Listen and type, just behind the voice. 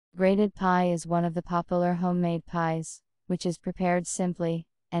Grated pie is one of the popular homemade pies, which is prepared simply,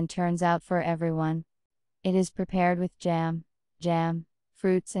 and turns out for everyone. It is prepared with jam,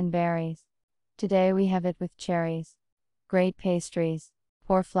 fruits and berries. Today we have it with cherries. Grate pastries.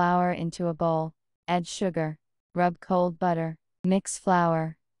 Pour flour into a bowl. Add sugar. Rub cold butter. Mix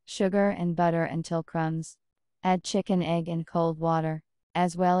flour, sugar and butter until crumbs. Add chicken, egg and cold water,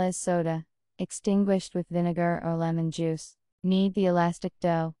 as well as soda, extinguished with vinegar or lemon juice. Knead the elastic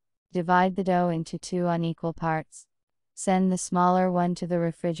dough. Divide the dough into 2 unequal parts. Send the smaller one to the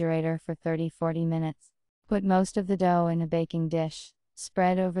refrigerator for 30-40 minutes. Put most of the dough in a baking dish.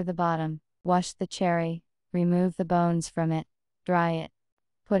 Spread over the bottom. Wash the cherry. Remove the bones from it. Dry it.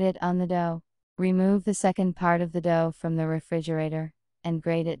 Put it on the dough. Remove the second part of the dough from the refrigerator, and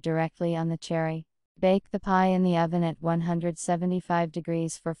grate it directly on the cherry. Bake the pie in the oven at 175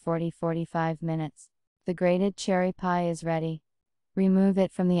 degrees for 40-45 minutes. The grated cherry pie is ready. Remove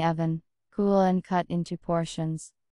it from the oven, cool and cut into portions.